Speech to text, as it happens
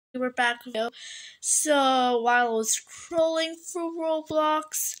We're back. So while I was scrolling through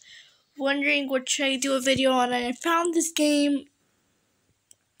Roblox, wondering what should I do a video on, and I found this game.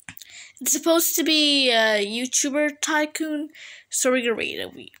 It's supposed to be a YouTuber Tycoon, so we're gonna rate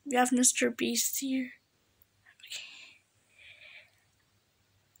it. We have Mr. Beast here. Okay.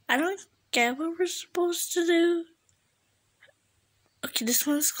 I don't get what we're supposed to do. Okay, this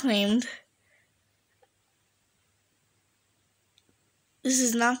one's claimed. This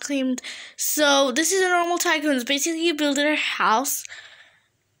is not claimed. So this is a normal tycoon. It's basically you build a house.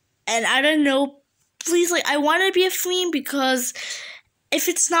 And I don't know. Please, I want to be a theme because if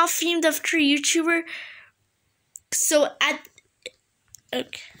it's not themed after a YouTuber,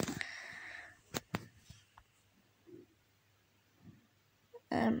 okay.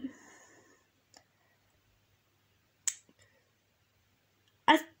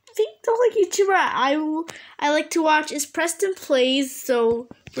 I think the only YouTuber I like to watch is Preston Plays, so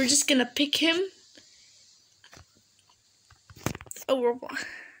we're just gonna pick him.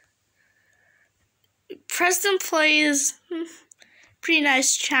 Preston Plays, pretty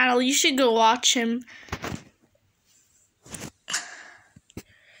nice channel. You should go watch him.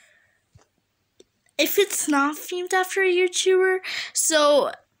 If it's not themed after a YouTuber,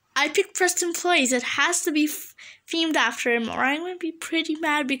 so I picked Preston Plays. It has to be themed after him, or I'm going to be pretty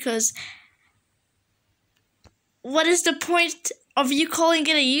mad because what is the point of you calling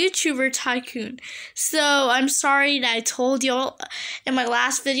it a YouTuber Tycoon? So I'm sorry that I told y'all in my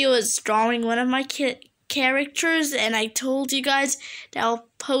last video I was drawing one of my characters, and I told you guys that I'll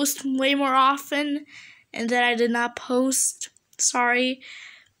post way more often, and that I did not post. Sorry.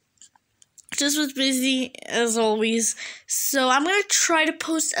 Just was busy as always. So I'm going to try to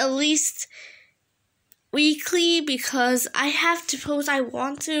post at least weekly because I have to post. I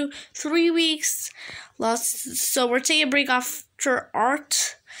want to 3 weeks lost. So we're taking a break after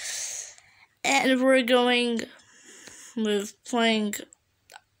art, and we're going with playing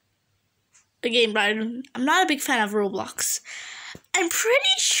a game. But I'm not a big fan of Roblox. I'm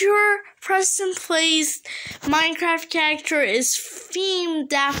pretty sure Preston Plays Minecraft character is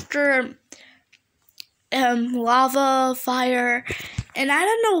themed after lava, fire, and I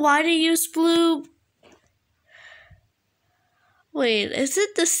don't know why they use blue. Wait, is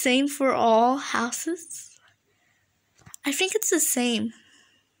it the same for all houses? I think it's the same.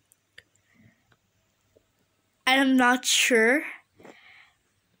 I'm not sure.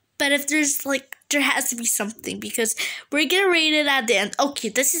 But if there has to be something because we're gonna rate it at the end. Okay,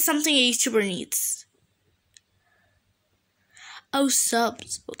 this is something a YouTuber needs. Oh,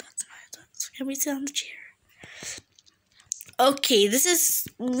 subs. Oh, that's nice. Can we sit on the chair? Okay, this is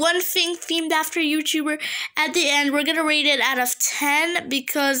one thing themed after a YouTuber. At the end, we're gonna rate it out of 10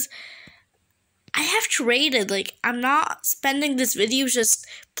 because I have to rate it. I'm not spending this video just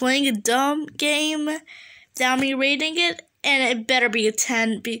playing a dumb game without me rating it, and it better be a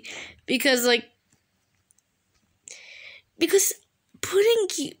 10 because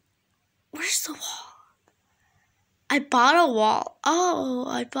where's the wall? I bought a wall. Oh,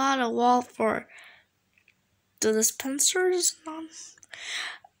 I bought a wall for the dispensers.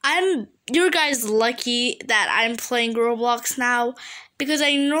 You guys lucky that I'm playing Roblox now because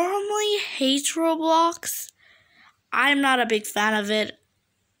I normally hate Roblox. I'm not a big fan of it.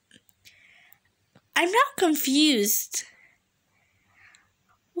 I'm now confused.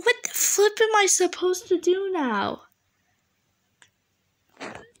 What the flip am I supposed to do now?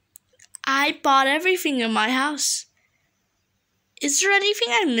 I bought everything in my house. Is there anything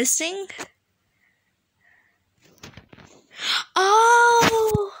I'm missing?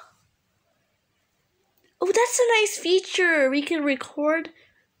 Oh, that's a nice feature. We can recording,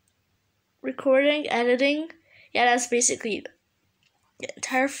 editing. Yeah, that's basically the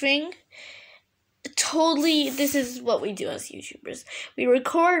entire thing. Totally, this is what we do as YouTubers. We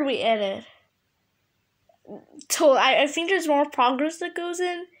record, we edit. I think there's more progress that goes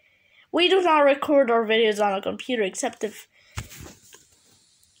in. We do not record our videos on a computer, except if...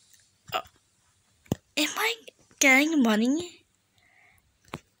 am I getting money?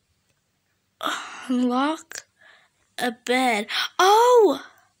 Unlock a bed. Oh!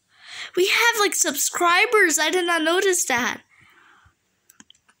 We have, subscribers. I did not notice that.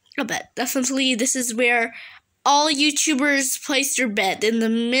 A bed. Definitely, this is where all YouTubers place their bed. In the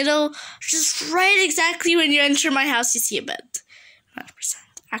middle, just right exactly when you enter my house, you see a bed. 100%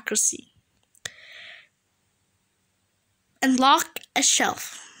 accuracy. Unlock a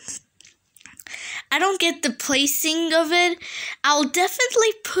shelf. I don't get the placing of it. I'll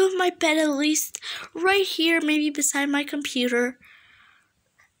definitely put my bed at least right here, maybe beside my computer.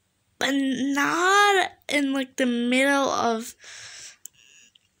 But not in the middle of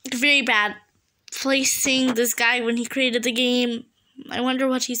very bad placing this guy when he created the game. I wonder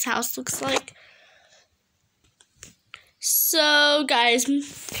what his house looks like. So, guys,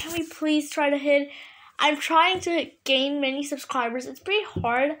 can we please try to hit... I'm trying to gain many subscribers. It's pretty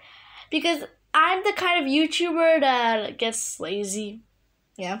hard because I'm the kind of YouTuber that gets lazy.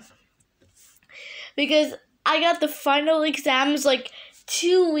 Yeah. Because I got the final exams like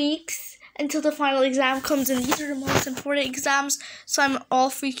 2 weeks until the final exam comes, and these are the most important exams, so I'm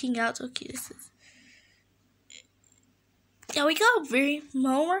all freaking out. Okay, this is... Yeah, we got very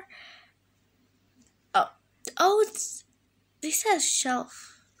more. Oh, it's... They said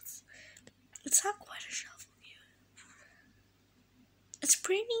shelf. It's not quite a shelf. It's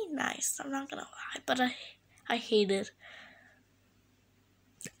pretty nice, I'm not gonna lie, but I hate it.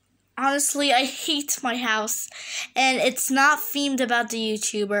 Honestly, I hate my house, and it's not themed about the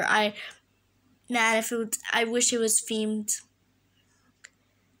YouTuber. I wish it was themed.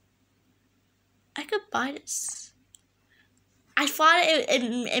 I could buy this. I thought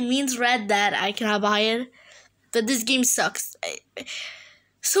it means red that I cannot buy it, but this game sucks.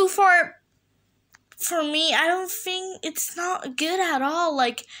 So far, for me, I don't think it's not good at all.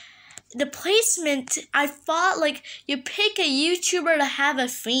 Like, the placement, I thought, like, you pick a YouTuber to have a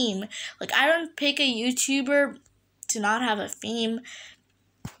theme. Like, I don't pick a YouTuber to not have a theme.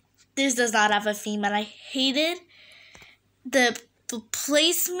 This does not have a theme, and I hate it. The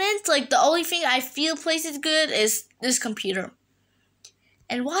placement, like, the only thing I feel places good is this computer.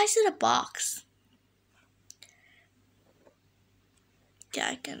 And why is it a box? Yeah,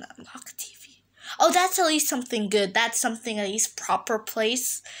 I can unlock TV. Oh, that's at least something good. That's something at least proper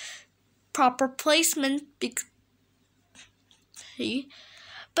placement.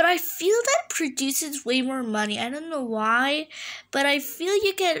 But I feel that produces way more money. I don't know why, but I feel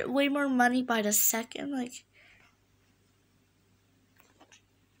you get way more money by the second. Like,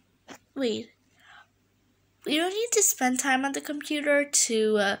 wait, we don't need to spend time on the computer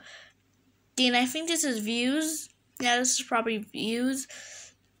to gain. I think this is views. Yeah, this is probably views.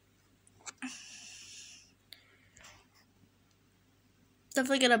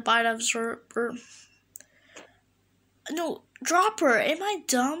 Definitely gonna buy the absorber. No, dropper. Am I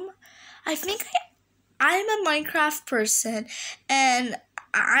dumb? I think I'm a Minecraft person, and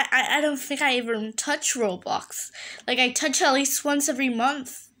I don't think I even touch Roblox. Like, I touch at least once every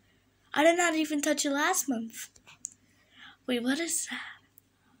month. I did not even touch it last month. Wait, what is that?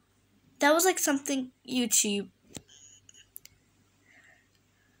 That was like something YouTube.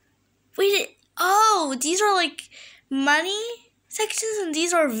 Wait, oh, these are like money sections, and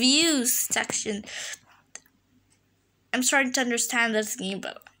these are views section. I'm starting to understand this game,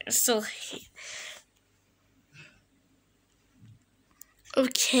 but I still hate.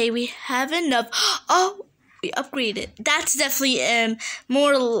 Okay, we have enough. Oh, we upgraded. That's definitely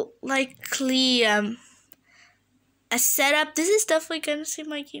more likely a setup. This is definitely gonna save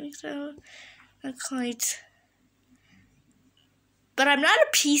my gaming style. Not quite. But I'm not a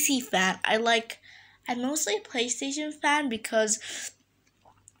PC fan. I'm mostly a PlayStation fan because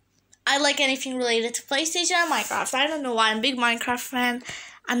I like anything related to PlayStation and Minecraft. I don't know why. I'm a big Minecraft fan.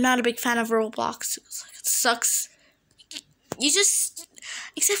 I'm not a big fan of Roblox. It sucks. You just...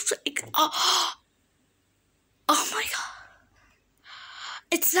 Except for... Oh my god.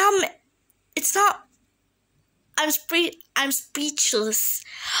 It's not... I'm speechless.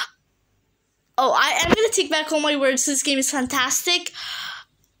 Oh, I'm gonna take back all my words. This game is fantastic.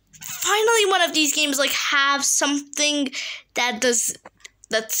 Finally, one of these games like have something that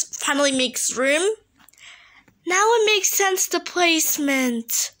finally makes room. Now it makes sense, the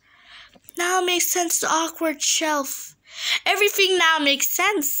placement. Now it makes sense, the awkward shelf. Everything now makes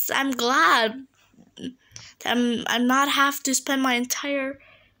sense. I'm glad. I'm not have to spend my entire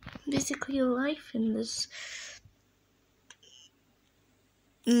basically life in this.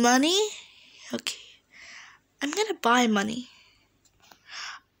 Money? Okay. I'm gonna buy money.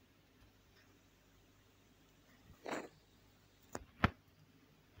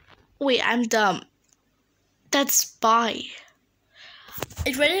 Wait, I'm dumb. That's buy.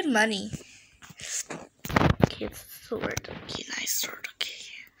 I read it money. Okay, it's a sword. Okay, nice sword. Okay.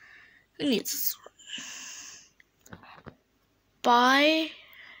 Who needs a sword? Buy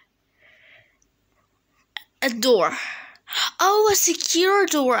a door. Oh, a secure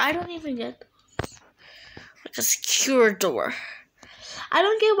door. I don't even get those. Like a secure door. I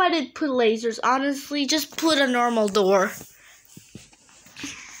don't get why they put lasers. Honestly, just put a normal door.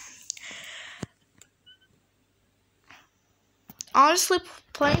 Honestly,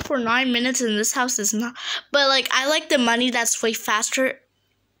 playing for 9 minutes in this house is not... But, like, I like the money that's way faster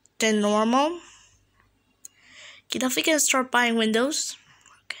than normal. Okay, definitely gonna start buying windows.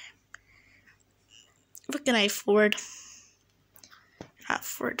 Okay. What can I afford? Not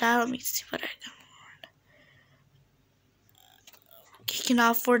afford that. Let me see what I can afford. Okay,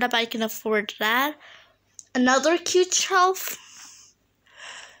 cannot afford that, but I can afford that. Another cute shelf.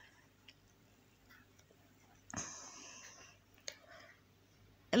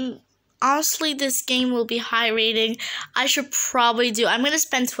 And honestly, this game will be high rating. I should probably do. I'm gonna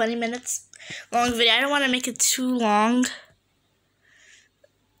spend 20 minutes long video. I don't want to make it too long.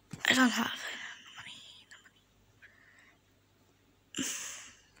 I don't have money.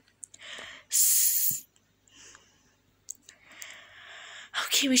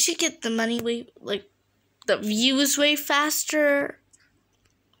 Okay, we should get the money way, like, the views way faster.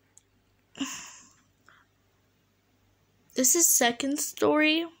 This is second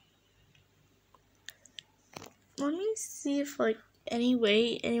story. Let me see if, like,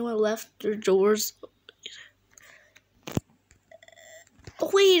 anyone left their doors. Oh,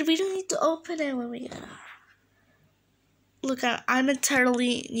 wait, we don't need to open it when we get out. Look, I'm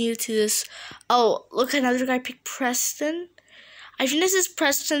entirely new to this. Oh, look, another guy picked Preston. I think this is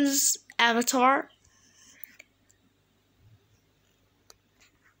Preston's avatar.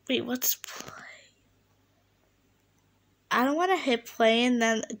 Wait, what's play? I don't want to hit play and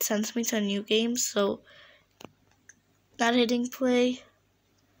then it sends me to a new game, so not hitting play.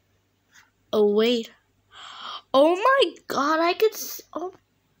 Oh, wait. Oh my god, I could... Oh,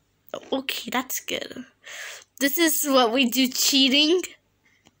 okay, that's good. This is what we do, cheating.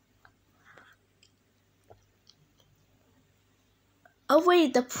 Oh,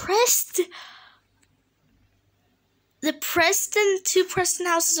 wait, the Preston... The Preston, two Preston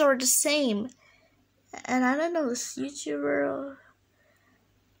houses are the same. And I don't know, this YouTuber...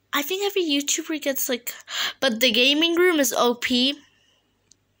 I think every YouTuber gets like... But the gaming room is OP.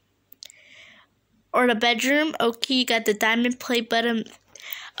 Or the bedroom. Okay, you got the diamond play button.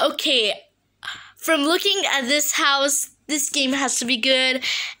 Okay, from looking at this house, this game has to be good.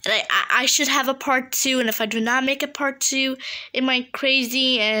 And I should have a part 2. And if I do not make a part 2, it might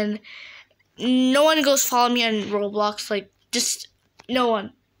crazy. And no one goes follow me on Roblox. Like, just no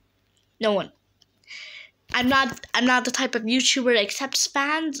one. No one. I'm not the type of YouTuber that accepts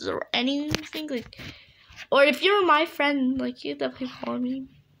fans or anything, like, or if you're my friend, like, you definitely follow me.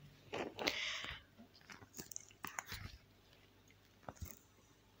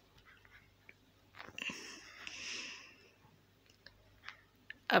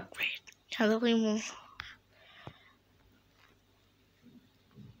 Upgrade. Yeah, definitely more.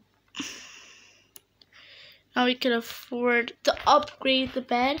 Now we can afford to upgrade the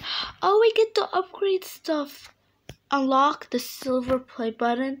bed. Oh, we get to upgrade stuff. Unlock the silver play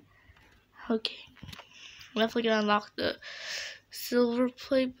button. Okay. I'm definitely gonna unlock the silver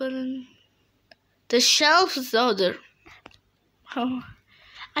play button. The shelves, though, they're... Oh.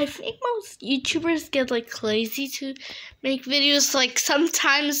 I think most YouTubers get, like, lazy to make videos. Like,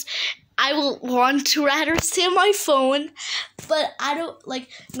 sometimes I will want to rather stay on my phone, but I don't, like,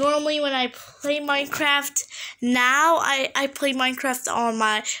 normally when I play Minecraft, now I play Minecraft on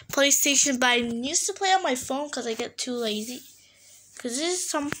my PlayStation, but I used to play on my phone because I get too lazy. Because this is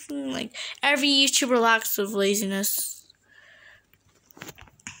something, like, every YouTuber lacks of laziness.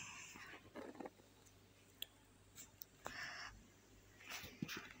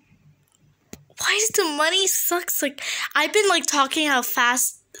 Why does the money sucks? Like, I've been, like, talking how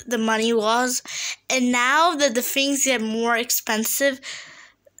fast the money was, and now that the things get more expensive,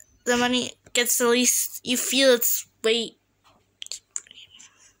 the money gets the least, you feel its weight.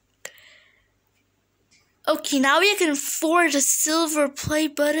 Okay, now we can afford a silver play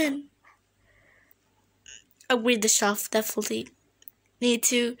button. Upgrade the shelf, definitely need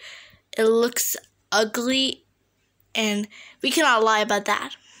to. It looks ugly, and we cannot lie about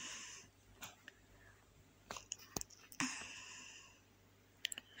that.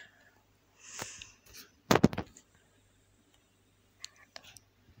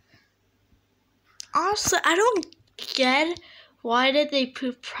 Honestly, I don't get why did they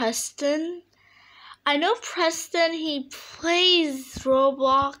put Preston. I know Preston, he plays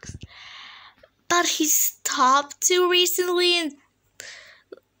Roblox, but he stopped too recently, and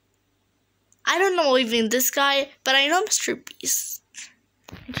I don't know even this guy, but I know Mr. Beast.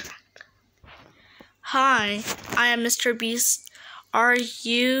 Hi, I am Mr. Beast. Are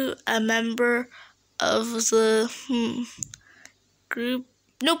you a member of the group?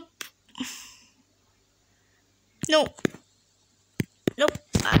 Nope. Nope. Nope.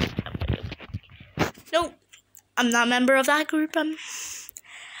 Nope. I'm not a member of that group. I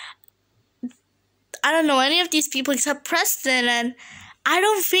don't know any of these people except Preston, and I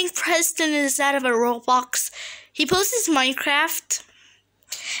don't think Preston is out of a Roblox. He posts Minecraft,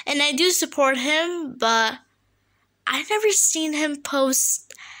 and I do support him, but I never seen him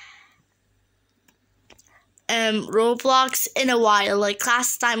post Roblox in a while. Like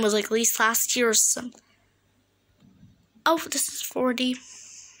last time was like at least last year or some. Oh, this is 40.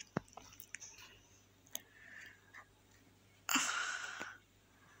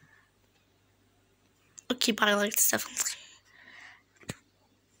 Okay, but I like this definitely.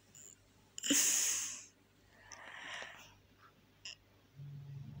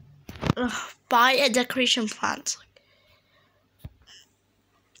 Buy a decoration plant.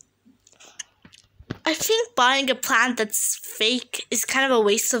 I think buying a plant that's fake is kind of a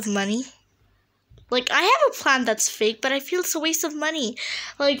waste of money. Like, I have a plant that's fake, but I feel it's a waste of money.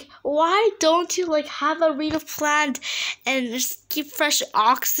 Like, why don't you, like, have a real plant and just keep fresh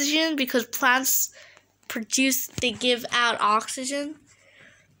oxygen? Because plants they give out oxygen.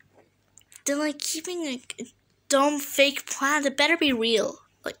 Then, like, keeping a dumb fake plant, it better be real.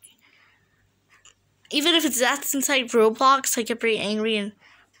 Like, even if that's inside Roblox, I get pretty angry and...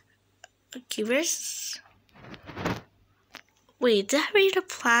 Okay, where's... Wait, did I read the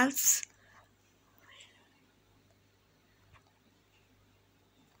plants?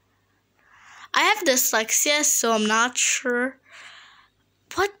 I have dyslexia, so I'm not sure.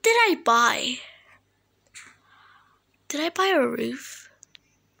 What did I buy? Did I buy a roof?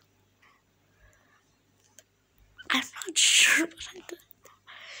 I'm not sure what I did.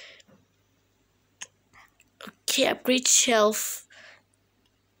 Okay, upgrade shelf.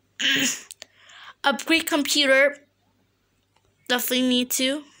 Upgrade computer. Definitely need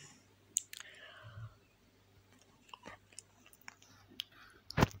to.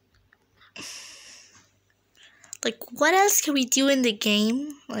 Like, what else can we do in the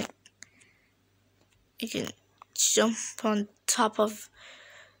game? Like, you can jump on top of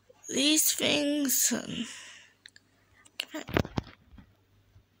these things.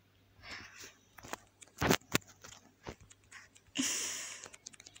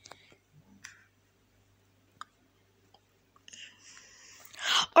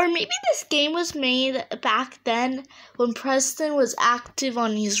 Or maybe this game was made back then when Preston was active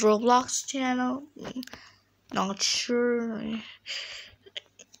on his Roblox channel. Not sure.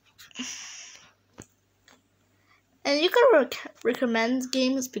 And you can recommend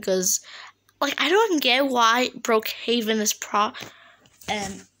games because, like, I don't get why Brookhaven is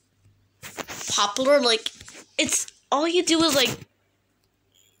popular. Like, it's all you do is, like,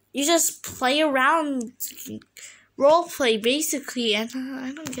 you just play around, role play basically, and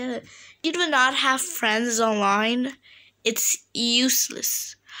I don't get it. You do not have friends online. It's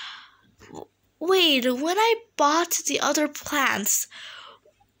useless. Wait, when I bought the other plants,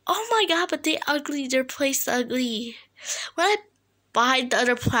 oh my god, but they ugly, they're placed ugly. When I bought the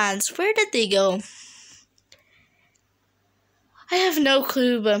other plants, where did they go? I have no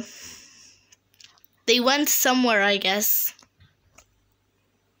clue, but they went somewhere, I guess.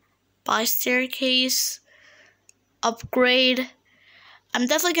 Buy staircase, upgrade. I'm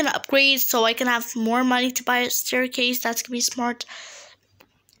definitely gonna upgrade so I can have more money to buy a staircase. That's gonna be smart.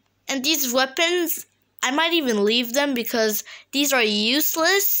 And these weapons, I might even leave them because these are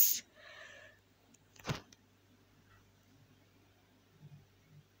useless.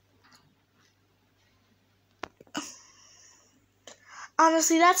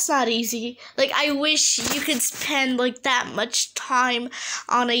 Honestly, that's not easy. Like, I wish you could spend, like, that much time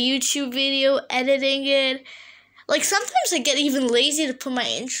on a YouTube video editing it. Like, sometimes I get even lazy to put my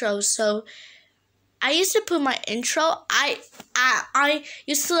intro, so... I used to put my intro. I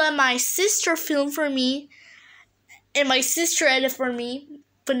used to let my sister film for me, and my sister edit for me.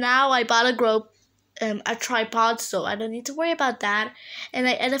 But now I bought a tripod, so I don't need to worry about that, and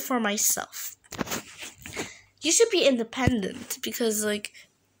I edit for myself. You should be independent because, like,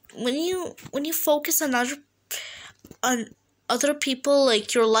 when you focus on other people,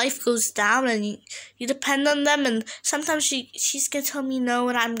 like, your life goes down and you depend on them, and sometimes she's gonna tell me no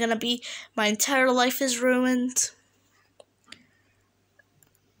and I'm gonna be, my entire life is ruined.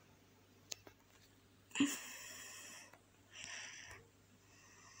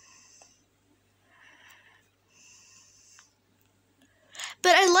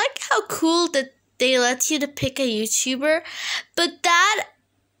 But I like how cool that they let you to pick a YouTuber, but that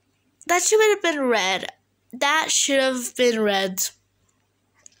should have been red. That should have been red.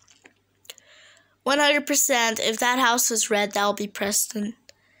 100%. If that house was red, that'll be Preston.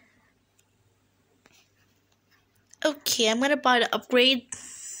 Okay, I'm gonna buy the upgrade.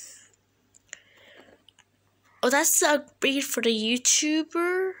 Oh, that's the upgrade for the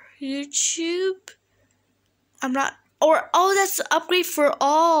YouTuber. YouTube. I'm not. Or oh, that's the upgrade for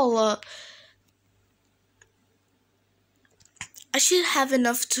all. I should have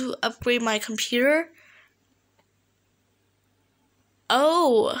enough to upgrade my computer.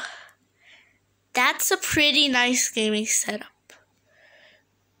 Oh, that's a pretty nice gaming setup.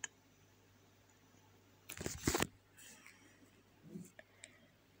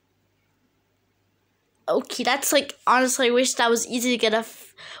 Okay, that's like, honestly, I wish that was easy to get a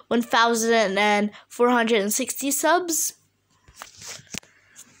 1,460 subs.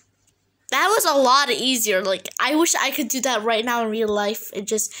 That was a lot easier. Like, I wish I could do that right now in real life and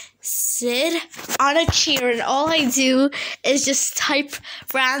just sit on a chair and all I do is just type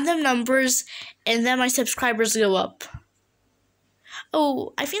random numbers and then my subscribers go up.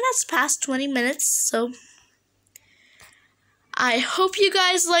 Oh, I think that's past 20 minutes, so I hope you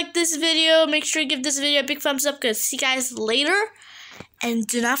guys like this video. Make sure you give this video a big thumbs up, guys. See you guys later. And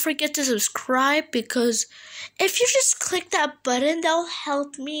do not forget to subscribe, because if you just click that button, that'll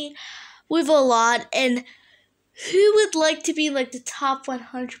help me with a lot. And who would like to be like the top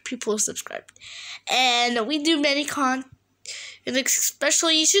 100 people who subscribed? And we do many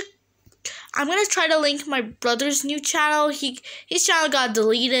especially I'm gonna try to link my brother's new channel. His channel got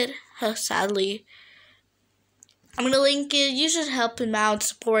deleted, sadly. I'm gonna link it. You should help him out,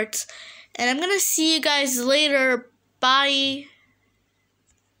 support. And I'm gonna see you guys later. Bye.